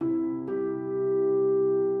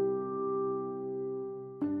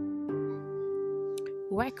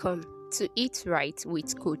Welcome to Eat Right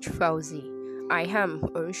with Coach Fauzi. I am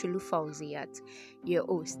Orunshulu Fauziat, your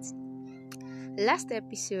host. Last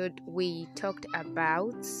episode, we talked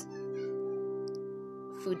about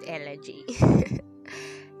food allergy.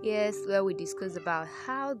 Yes, where we discussed about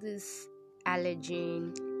how this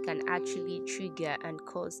allergen can actually trigger and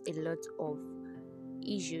cause a lot of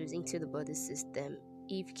issues into the body system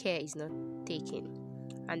if care is not taken.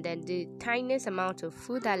 And then the tiniest amount of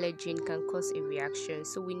food allergen can cause a reaction,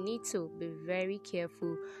 so we need to be very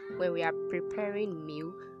careful when we are preparing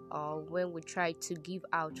meal or when we try to give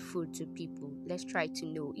out food to people. Let's try to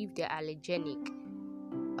know if they're allergenic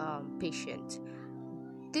patient.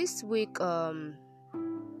 This week,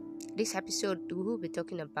 this episode, we will be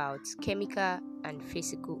talking about chemical and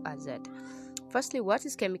physical hazard. Firstly, what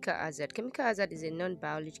is chemical hazard? Chemical hazard is a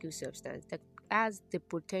non-biological substance that has the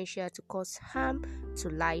potential to cause harm to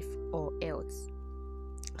life or health.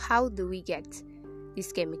 How do we get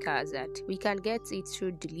this chemical hazard? We can get it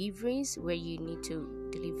through deliveries, where you need to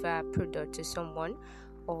deliver a product to someone,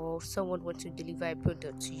 or someone wants to deliver a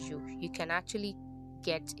product to you. You can actually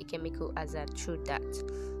get a chemical hazard through that.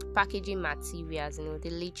 Packaging materials, the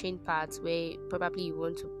leaching parts, where probably you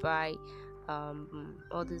want to buy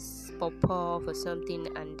all this pop-off or something,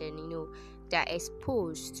 and then they're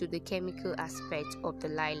exposed to the chemical aspect of the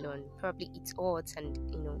nylon. Probably it's hot and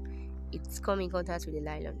it's coming in contact with the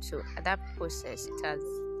nylon, so at that process it has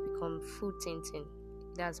become food tainting.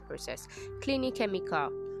 That's the process. Cleaning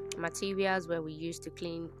chemical materials, where we use to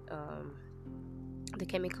clean the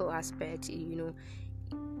chemical aspect,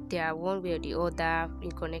 they are one way or the other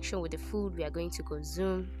in connection with the food we are going to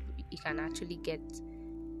consume. You can actually get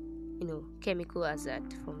chemical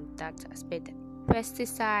hazard from that aspect.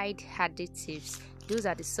 Pesticide, additives, those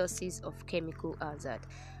are the sources of chemical hazard.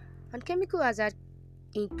 And chemical hazard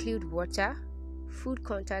include water, food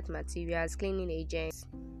contact materials, cleaning agents,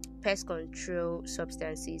 pest control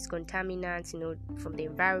substances, contaminants, from the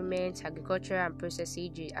environment, agriculture and process,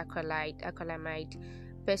 e.g. acrylamide,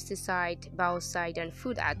 pesticide, biocide, and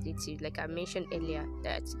food additives. Like I mentioned earlier,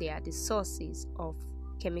 that they are the sources of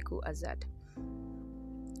chemical hazard.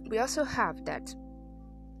 We also have that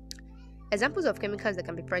examples of chemicals that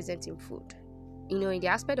can be present in food. In the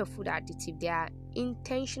aspect of food additive, they are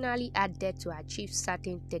intentionally added to achieve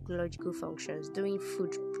certain technological functions during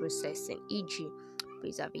food processing, e.g.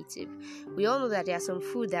 preservative. We all know that there are some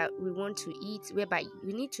food that we want to eat whereby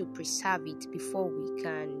we need to preserve it before we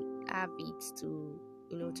can have it to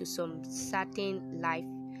some certain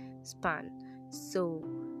lifespan. So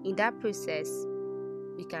in that process,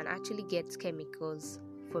 we can actually get chemicals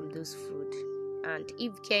from those food, and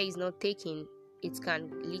if care is not taken, it can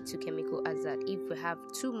lead to chemical hazard if we have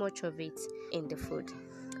too much of it in the food.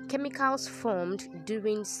 Chemicals formed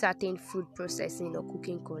during certain food processing or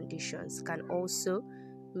cooking conditions can also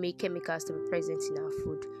make chemicals to be present in our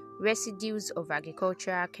food. Residues of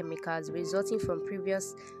agricultural chemicals resulting from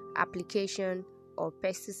previous application or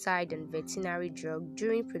pesticide and veterinary drug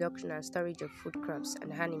during production and storage of food crops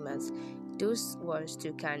and animals. Those ones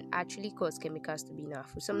too can actually cause chemicals to be in our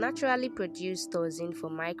food. Some naturally produced toxin for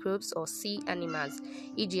microbes or sea animals,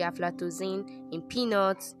 e.g. aflatoxin in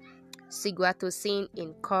peanuts, ciguatocin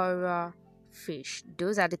in coral fish.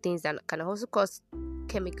 Those are the things that can also cause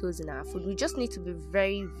chemicals in our food. We just need to be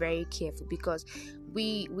very, very careful, because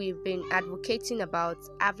we've been advocating about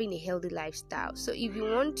having a healthy lifestyle. So if you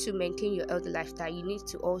want to maintain your healthy lifestyle, you need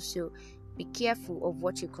to also be careful of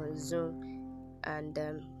what you consume, and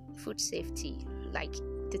food safety, like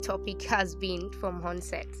the topic has been from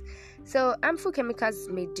onset. So harmful chemicals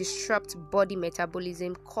may disrupt body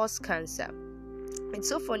metabolism, cause cancer. It's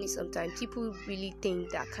so funny sometimes. People really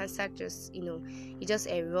think that cancer just it just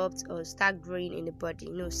erupts or start growing in the body.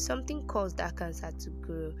 Something caused that cancer to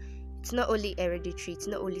grow. It's not only hereditary, it's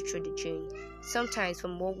not only through the gene. Sometimes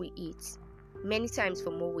from what we eat, many times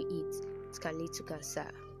from what we eat, it can lead to cancer.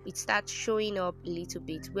 It starts showing up a little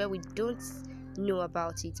bit where we don't know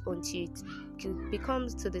about it until it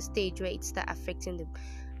becomes to the stage where it starts affecting the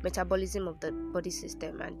metabolism of the body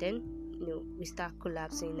system, and then we start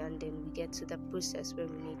collapsing, and then we get to the process where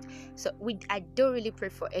we need. So I don't really pray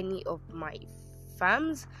for any of my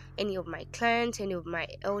fams, any of my clients, any of my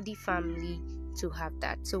LD family to have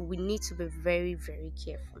that. So we need to be very, very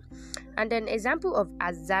careful. And then example of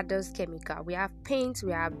hazardous chemical, we have paints,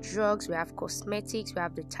 we have drugs, we have cosmetics, we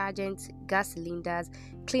have detergents, gas cylinders,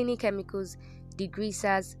 cleaning chemicals,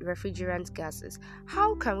 degreasers, refrigerant gases.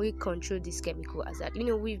 How can we control this chemical hazard?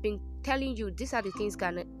 We've been telling you these are the things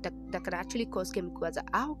that can actually cause chemical hazard.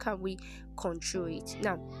 How can we control it?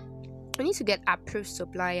 Now, we need to get approved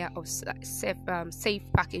supplier of safe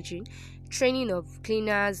packaging. training of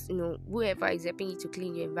cleaners, whoever is helping you to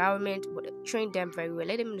clean your environment, but train them very well.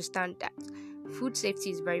 Let them understand that food safety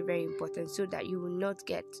is very, very important, so that you will not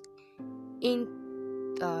get in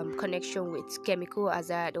connection with chemical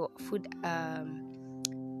hazard or food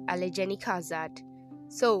allergenic hazard.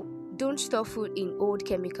 So don't store food in old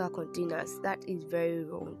chemical containers. That is very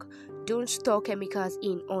wrong. Don't store chemicals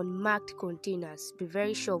in unmarked containers. Be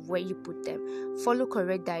very sure of where you put them. Follow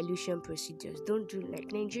correct dilution procedures. Don't do like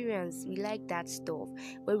Nigerians. We like that stuff.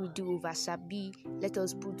 When we do over sabi, let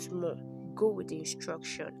us put more. Go with the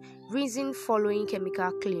instruction. Reason following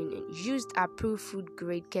chemical cleaning. Used approved food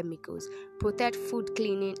grade chemicals. Protect food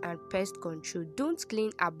cleaning and pest control. Don't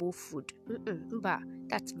clean above food.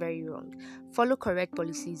 That's very wrong. Follow correct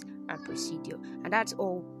policies and procedure. And that's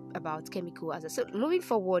all about chemical hazard. So moving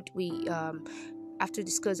forward, we have to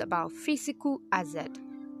discuss about physical hazard.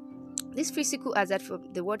 This physical hazard,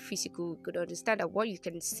 from the word physical, you could understand that what you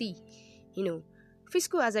can see,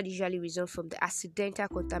 physical hazard usually results from the accidental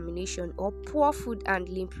contamination or poor food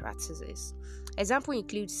handling practices. Example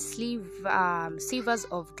includes slivers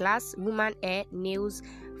of glass, human hair, nails,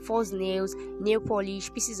 false nails, nail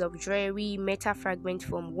polish, pieces of jewelry, metal fragments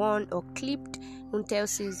from worn or clipped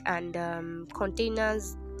utensils and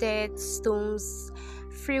containers, dead stones,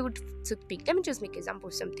 frilled toothpick. Let me just make an example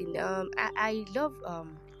of something. I love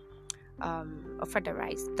ofada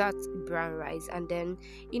rice, that's brown rice, and then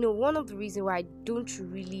one of the reasons why I don't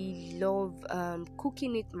really love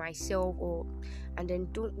cooking it myself and then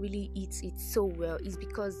don't really eat it so well is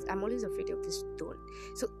because I'm always afraid of the stone.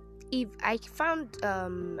 So if I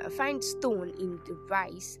find stone in the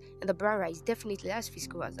rice and the brown rice, definitely that's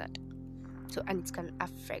physical hazard. So, and it can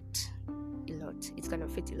affect a lot. It's going to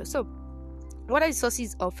affect a lot. So what are the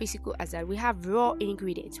sources of physical hazard? We have raw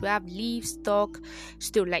ingredients. We have leaves, stalk,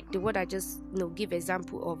 stone, like the what I just give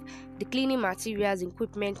example of. The cleaning materials,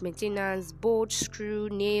 equipment, maintenance, board, screw,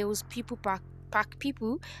 nails,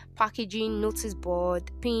 packaging, notice board,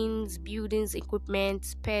 pins, buildings,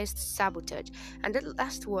 equipment, pests, sabotage. And the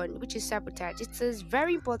last one, which is sabotage, it is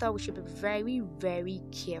very important. We should be very, very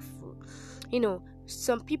careful.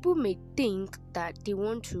 Some people may think that they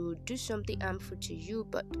want to do something harmful to you,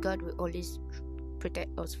 but God will always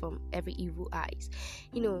protect us from every evil eyes.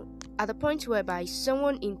 At the point whereby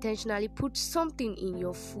someone intentionally puts something in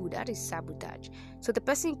your food, that is sabotage. So the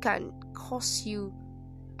person can cause you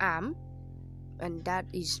harm, and that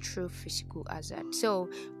is true physical hazard. So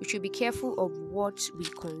we should be careful of what we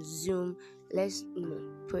consume. Let's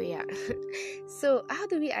prayer. So how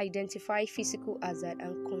do we identify physical hazard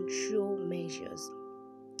and control measures?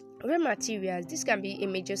 Raw materials. This can be a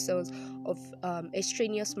major source of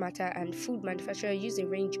extraneous matter, and food manufacturers use a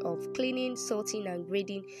range of cleaning, sorting, and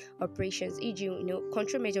grading operations. E.g.,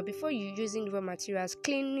 control measure before you using raw materials.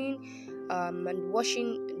 Cleaning and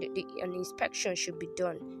washing and inspection should be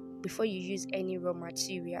done before you use any raw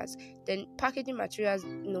materials. Then packaging materials,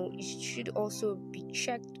 it should also be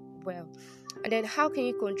checked well. And then how can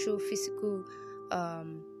you control physical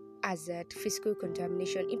hazard, physical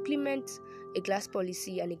contamination? Implement a glass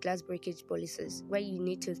policy and a glass breakage policies, where you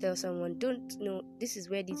need to tell someone, this is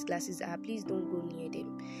where these glasses are, please don't go near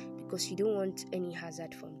them, because you don't want any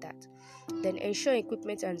hazard from that. Then ensure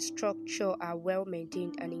equipment and structure are well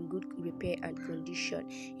maintained and in good repair and condition.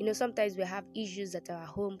 Sometimes we have issues at our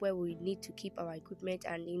home where we need to keep our equipment,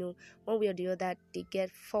 and one way or the other they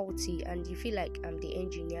get faulty, and you feel like I'm the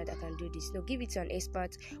engineer that can do this. Give it to an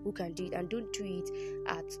expert who can do it, and don't do it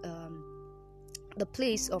at the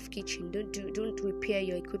place of kitchen. Don't repair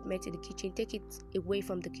your equipment in the kitchen. Take it away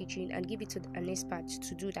from the kitchen and give it to an expert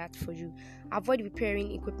to do that for you. Avoid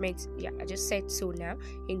repairing equipment, I just said so now,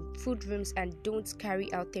 in food rooms, and don't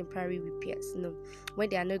carry out temporary repairs. When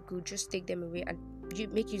they are not good, just take them away and you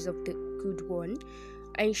make use of the good one.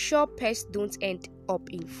 Ensure pests don't end up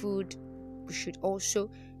in food. We should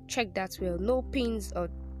also check that well. No pins or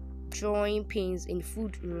drawing pins in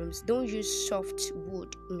food rooms. Don't use soft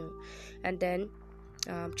wood, and then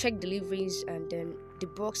check deliveries, and then the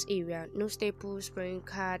box area, no staples, spraying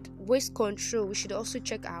card. Waste control, we should also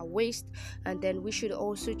check our waste, and then we should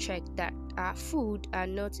also check that our food are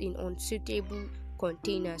not in unsuitable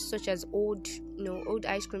containers, such as old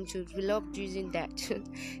ice cream tubes. We love using that.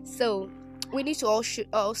 So we need to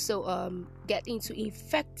also get into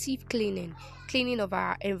effective cleaning of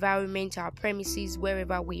our environment, our premises,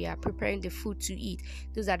 wherever we are preparing the food to eat.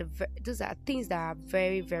 Those are things that are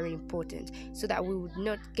very, very important, so that we would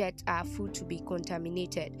not get our food to be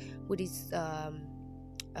contaminated with this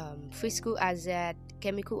physical hazard,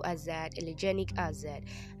 chemical hazard, allergenic hazard,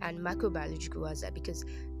 and microbiological hazard, because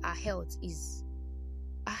our health is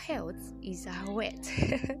our wealth.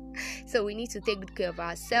 So we need to take good care of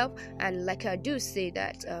ourselves. And like I do say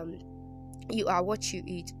that you are what you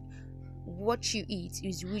eat. What you eat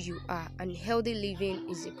is who you are, and healthy living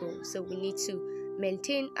is a goal. So we need to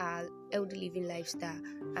maintain our healthy living lifestyle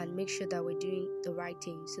and make sure that we're doing the right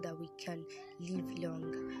thing so that we can live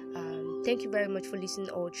long. Thank you very much for listening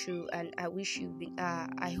all through, and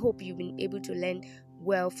I hope you've been able to learn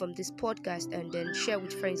well from this podcast, and then share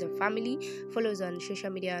with friends and family. Follow us on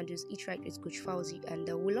social media and just Eat Right with Coach Fauzi, and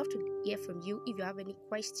we'd love to hear from you. If you have any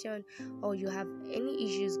question or you have any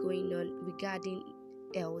issues going on regarding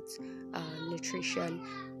health, nutrition,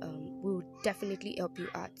 we will definitely help you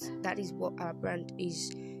out. That is what our brand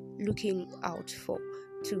is looking out for,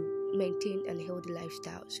 to maintain a healthy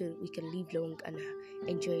lifestyle so we can live long and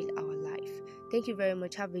enjoy our life. Thank you very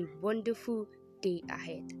much. Have a wonderful day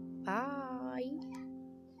ahead. Bye.